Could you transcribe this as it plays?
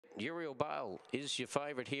Uriel Bale is your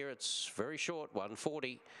favourite here. It's very short,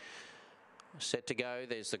 140. Set to go.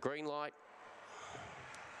 There's the green light.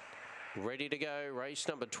 Ready to go. Race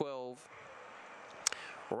number 12.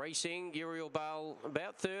 Racing, Uriel Bale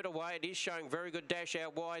about third away. It is showing very good dash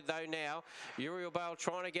out wide though now. Uriel Bale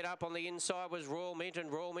trying to get up on the inside was Royal Mint, and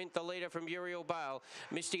Royal Mint the leader from Uriel Bale.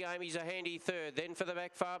 Misty Amy's a handy third. Then for the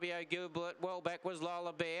back, Fabio Gilbert. Well back was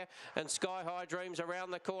Lola Bear, and Sky High Dreams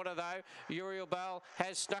around the corner though. Uriel Bale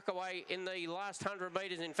has snuck away in the last 100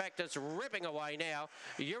 metres. In fact, it's ripping away now.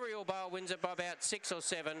 Uriel Bale wins it by about 6 or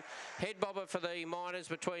 7. Head bobber for the minors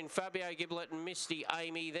between Fabio Gilbert and Misty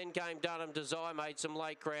Amy. Then came Dunham Desire, made some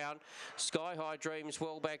late ground. Sky High Dreams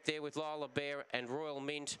well back there with Lola Bear and Royal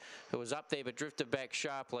Mint, who was up there but drifted back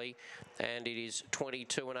sharply, and it is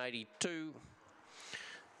 22 and 82.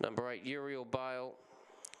 Number 8, Uriel Bale,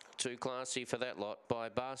 too classy for that lot, by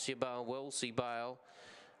Barcia Bale, Wellesley Bale.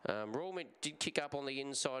 Royal Mint did kick up on the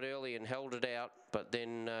inside early and held it out, but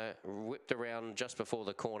then whipped around just before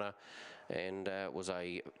the corner and was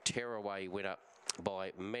a tearaway winner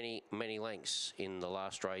by many, many lengths in the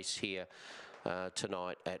last race here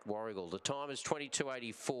tonight at Warragul. The time is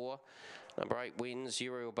 22.84. Number 8 wins,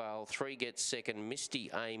 Uriel Bale. 3 gets second,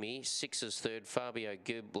 Misty Amy. 6 is third, Fabio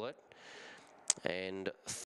Giblet. And